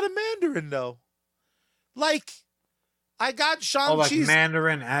never got a Mandarin though. Like, I got Shang-Chi's. Oh, like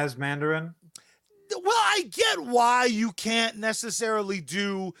Mandarin as Mandarin? Well, I get why you can't necessarily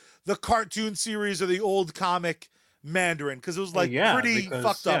do the cartoon series or the old comic Mandarin, because it was like pretty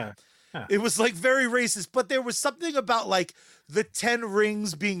fucked up. Yeah. It was like very racist, but there was something about like the 10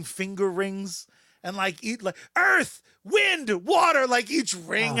 rings being finger rings, and like earth, wind, water, like each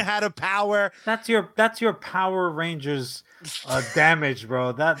ring had a power. That's your Power Rangers damage,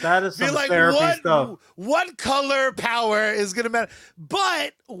 bro. That is some therapy stuff. What color power is gonna matter?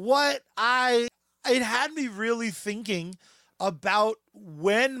 But it had me really thinking about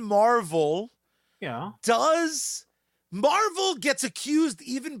when Marvel gets accused,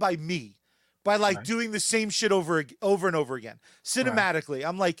 even by me, by like Right. doing the same shit over and over again. Cinematically,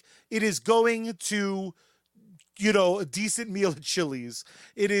 I'm like, it is going to, a decent meal at Chili's.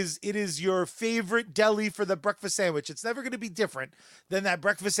 It is your favorite deli for the breakfast sandwich. It's never going to be different than that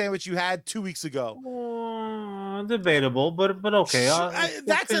breakfast sandwich you had 2 weeks ago. Debatable, but okay.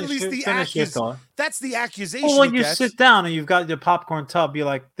 That's at least Finish your thought. that's the Well, accusation when it you gets. sit down and you've got your popcorn tub, you're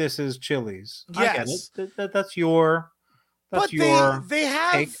like, "This is Chili's." I get it. Yes. That's your But they take.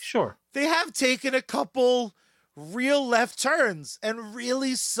 have Sure. they have taken a couple real left turns and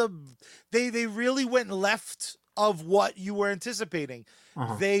really they really went left of what you were anticipating.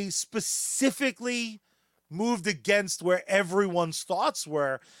 Uh-huh. They specifically moved against where everyone's thoughts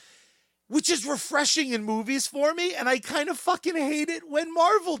were, which is refreshing in movies for me, and I kind of fucking hate it when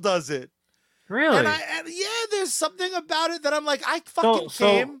Marvel does it. Really? And yeah, there's something about it that I'm like, I fucking So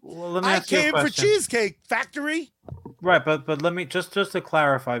came. well, let me I ask you a came for question. Cheesecake Factory. Right, but let me just to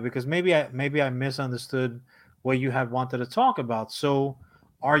clarify, because maybe I misunderstood what you had wanted to talk about. So,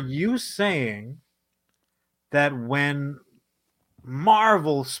 are you saying that when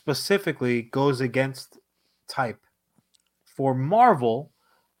Marvel specifically goes against type, for Marvel,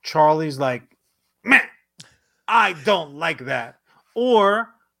 Charlie's like, man, I don't like that, or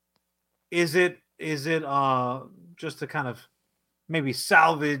is it just to kind of maybe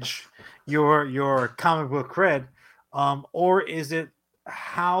salvage your comic book cred, or is it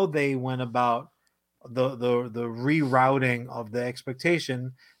how they went about the rerouting of the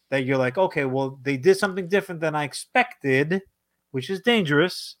expectation, that you're like, okay, well, they did something different than I expected, which is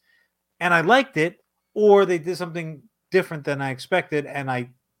dangerous, and I liked it, or they did something different than I expected and I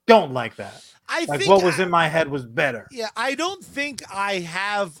don't like that. I Like, think what was in my head was better. Yeah, I don't think I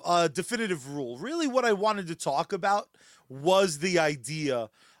have a definitive rule. Really, what I wanted to talk about was the idea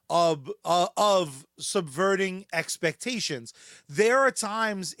of subverting expectations. There are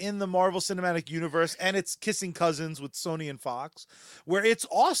times in the Marvel Cinematic Universe, and it's kissing cousins with Sony and Fox, where it's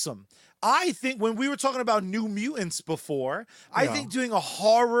awesome. I think when we were talking about New Mutants before, I Yeah. think doing a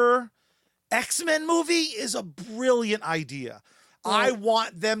horror X-Men movie is a brilliant idea. I Well,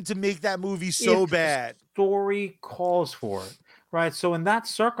 want them to make that movie so if the bad. story calls for it, right? So in that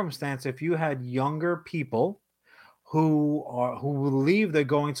circumstance, if you had younger people who believe they're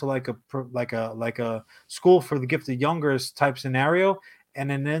going to like a school for the gifted youngers type scenario,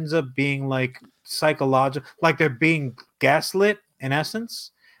 and it ends up being like psychological, like they're being gaslit in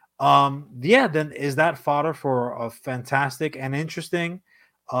essence, yeah, then is that fodder for a fantastic and interesting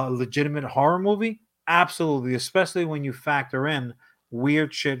legitimate horror movie? Absolutely, especially when you factor in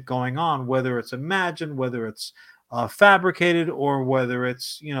weird shit going on, whether it's imagined, whether it's fabricated, or whether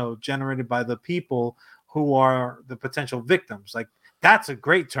it's generated by the people who are the potential victims. Like, that's a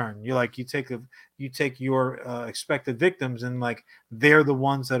great turn. You take your expected victims, and like they're the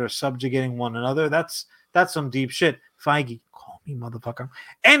ones that are subjugating one another. That's some deep shit. Feige, call me motherfucker.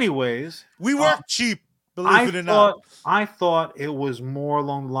 Anyways, We work cheap, believe I it or not. thought I thought it was more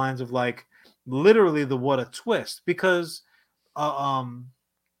along the lines of like literally the what a twist, because uh, um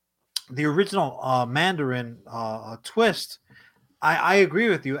the original Mandarin twist. I agree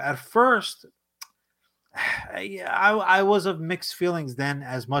with you. At first, yeah, I was of mixed feelings then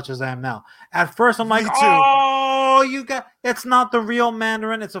as much as I am now. At first, I'm like, Me too. oh, it's not the real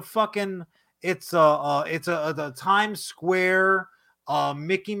Mandarin. It's a fucking, it's a Times Square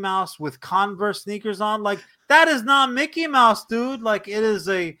Mickey Mouse with Converse sneakers on. Like, that is not Mickey Mouse, dude. Like, it is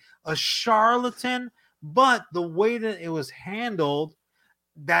a charlatan. But the way that it was handled,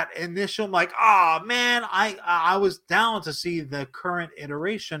 that initial, I'm like, oh man, I was down to see the current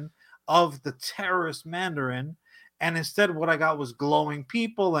iteration of the terrorist Mandarin, and instead what I got was glowing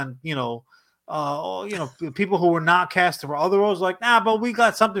people, and people who were not cast for other roles, like, nah, but we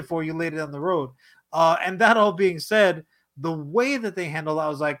got something for you later down the road. And that all being said, the way that they handled it, I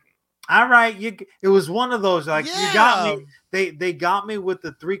was like, all right, it was one of those, like, you got me. They got me with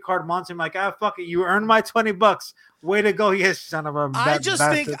the 3-card monster. I'm like, ah, fuck it, you earned my $20. Way to go, yes, son of a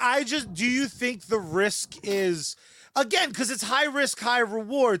bastard. Do you think the risk is, again, because it's high risk, high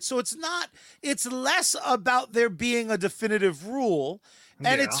reward, so it's less about there being a definitive rule,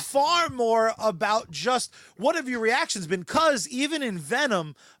 and Yeah. it's far more about just what have your reactions been? Because even in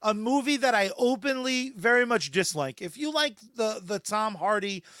Venom, a movie that I openly very much dislike, if you like the Tom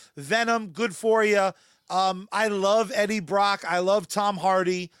Hardy Venom, good for you. I love Eddie Brock. I love Tom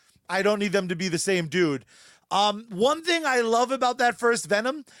Hardy. I don't need them to be the same dude. One thing I love about that first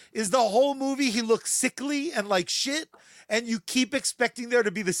Venom is the whole movie he looks sickly and like shit, and you keep expecting there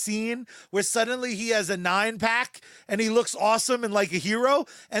to be the scene where suddenly he has a 9-pack and he looks awesome and like a hero,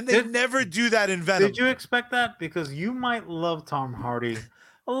 and they never do that in Venom. Did you expect that? Because you might love Tom Hardy,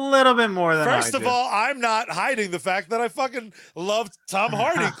 a little bit more than First I of do. all, I'm not hiding the fact that I fucking love Tom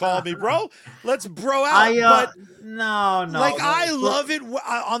Hardy. Call me, bro. Let's bro out. But no, like no. I love it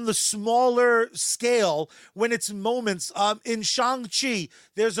on the smaller scale when it's moments. In Shang-Chi,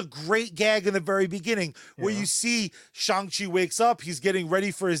 there's a great gag in the very beginning where you see Shang-Chi wakes up, he's getting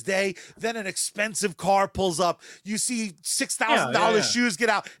ready for his day, then an expensive car pulls up. You see $6,000 shoes get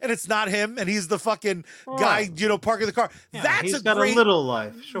out, and it's not him, and he's the fucking guy, parking the car. Yeah, That's he's a got great a little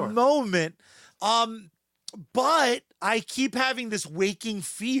life, sure. moment. But I keep having this waking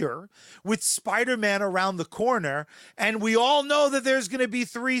fear with Spider-Man around the corner, and we all know that there's going to be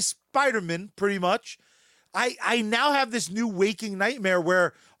 3 Spider-Men, pretty much. I now have this new waking nightmare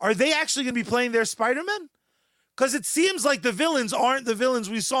where are they actually going to be playing their Spider-Man? Because it seems like the villains aren't the villains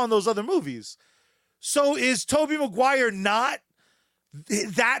we saw in those other movies. So is Tobey Maguire not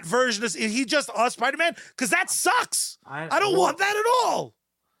that version? Is he just a Spider-Man? Because that sucks. I don't want that at all.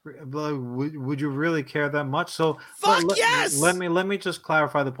 Would you really care that much? So yes. Let me just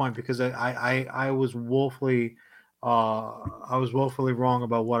clarify the point, because I was woefully wrong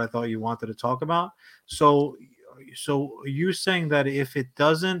about what I thought you wanted to talk about. So you're saying that if it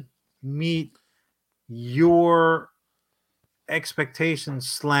doesn't meet your expectations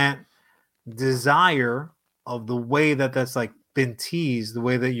slant desire of the way that's like been teased, the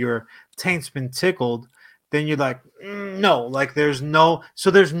way that your taint's been tickled, then you're like, no, like there's no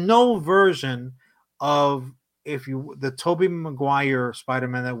version of the Tobey Maguire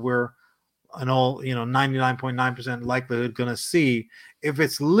Spider-Man that we're an all 99.9% likelihood gonna see. If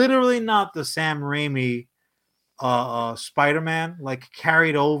it's literally not the Sam Raimi Spider-Man, like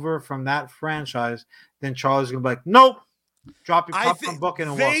carried over from that franchise, then Charlie's gonna be like, nope, drop your popcorn bucket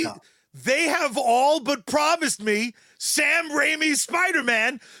and walk out. They have all but promised me Sam Raimi's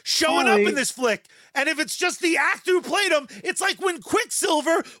Spider-Man showing up in this flick. And if it's just the actor who played him, it's like when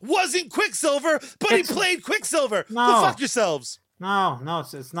Quicksilver wasn't Quicksilver, but he played Quicksilver. No. Go fuck yourselves. No,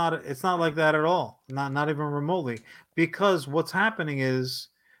 it's not like that at all. Not even remotely. Because what's happening is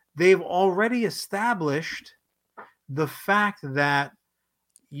they've already established the fact that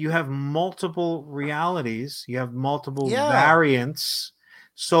you have multiple realities, you have multiple variants.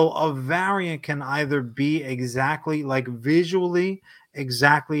 So a variant can either be exactly like visually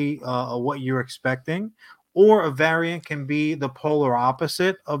exactly what you're expecting, or a variant can be the polar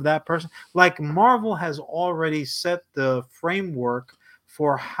opposite of that person. Like Marvel has already set the framework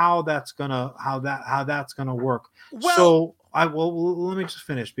for how that's gonna work. Well, Let me just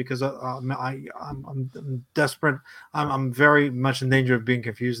finish, because I'm desperate. I'm very much in danger of being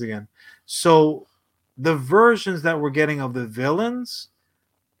confused again. So the versions that we're getting of the villains,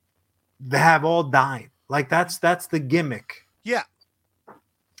 they have all died. Like that's the gimmick. Yeah.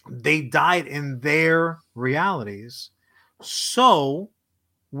 They died in their realities. So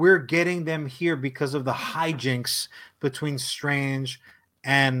we're getting them here because of the hijinks between Strange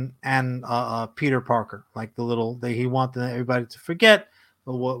and Peter Parker. Like he wanted everybody to forget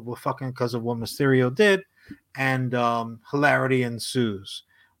what fucking because of what Mysterio did, and hilarity ensues.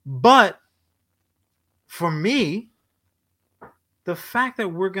 But for me, the fact that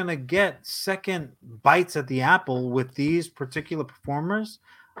we're gonna get second bites at the apple with these particular performers,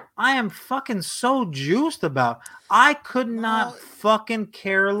 I am fucking so juiced about. I could not fucking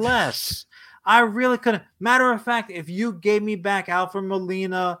care less. I really couldn't. Matter of fact, if you gave me back Alfred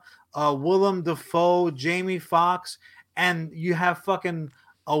Molina, Willem Dafoe, Jamie Foxx, and you have fucking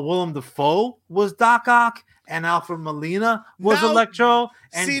Willem Dafoe was Doc Ock, and Alfred Molina was Electro,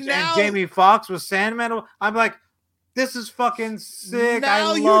 and Jamie Foxx was Sandman, I'm like, this is fucking sick. I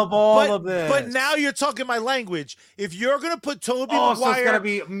love all of this. But now you're talking my language. If you're going to put Tobey Maguire... so it's got to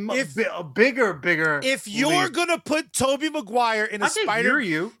be bigger. If you're going to put Tobey Maguire in a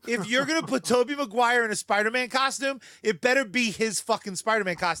if you're going to put Tobey Maguire in a Spider-Man costume, it better be his fucking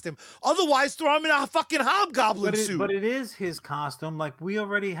Spider-Man costume. Otherwise, throw him in a fucking hobgoblin suit. But it is his costume. Like, we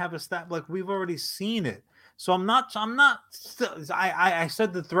already have like, we've already seen it. So I'm not still, I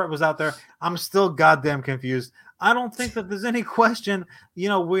said the threat was out there. I'm still goddamn confused. I don't think that there's any question.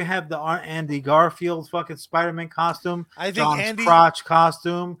 We have the Andy Garfield fucking Spider-Man costume. I think John's Crotch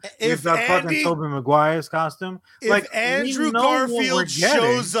costume. We've got fucking Tobey Maguire's costume. If Andrew Garfield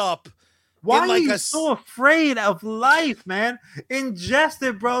shows up, why are you so afraid of life, man? Ingest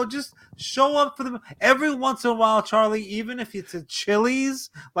it, bro. Just show up for them every once in a while, Charlie. Even if it's a Chili's,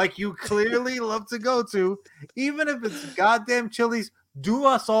 like you clearly love to go to, even if it's goddamn Chili's, do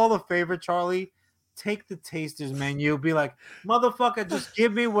us all a favor, Charlie. Take the taster's menu. Be like, motherfucker, just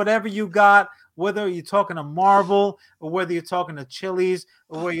give me whatever you got. whether you're talking to Marvel or whether you're talking to Chili's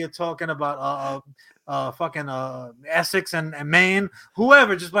or whether you're talking about fucking Essex and Maine,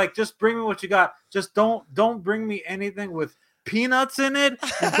 whoever, just bring me what you got. Just don't bring me anything with peanuts in it,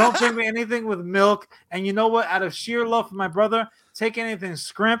 and don't bring me anything with milk. And you know what? Out of sheer love for my brother, take anything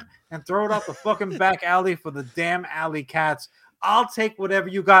scrimp and throw it out the fucking back alley for the damn alley cats. I'll take whatever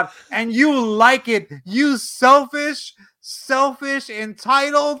you got, and you like it, you selfish,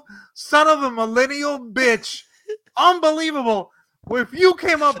 entitled son of a millennial bitch. Unbelievable. If you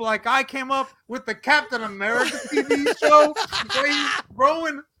came up like I came up with the Captain America TV show where he's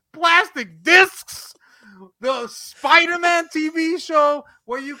throwing plastic discs, the Spider-Man TV show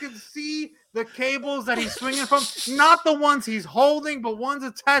where you can see the cables that he's swinging from, not the ones he's holding, but ones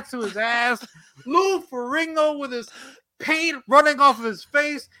attached to his ass, Lou Ferrigno with his paint running off of his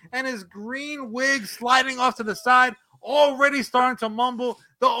face and his green wig sliding off to the side, already starting to mumble.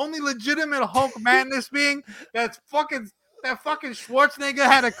 The only legitimate Hulk madness being that fucking Schwarzenegger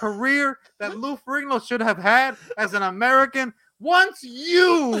had a career that Lou Ferrigno should have had as an American. Once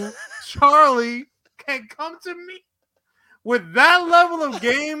you, Charlie, can come to me with that level of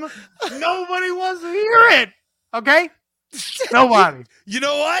game, nobody wants to hear it. Okay? Nobody. You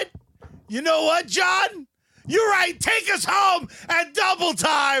know what? You know what, John? You're right. Take us home at double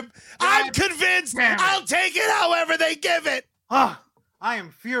time. I'm convinced I'll take it however they give it. I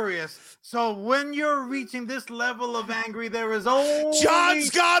am furious. So when you're reaching this level of angry, there is only... John's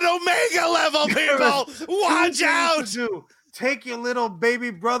got Omega level, people. Watch out. Take your little baby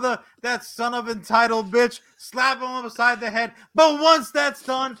brother, that son of entitled bitch, slap him upside the head. But once that's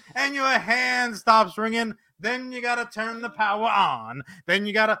done and your hand stops ringing, then you gotta turn the power on. Then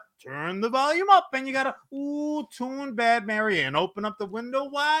you gotta turn the volume up, and you gotta tune Bad Mary and open up the window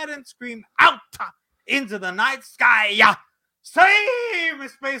wide and scream out into the night sky. Save me,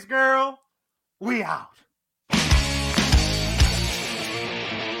 Space Girl. We out.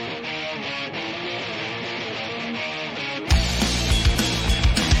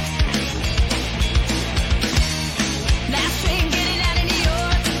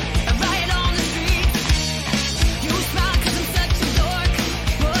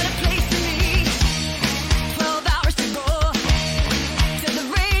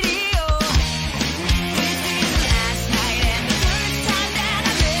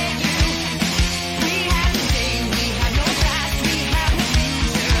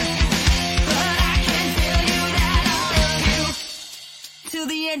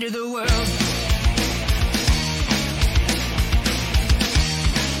 End of the world.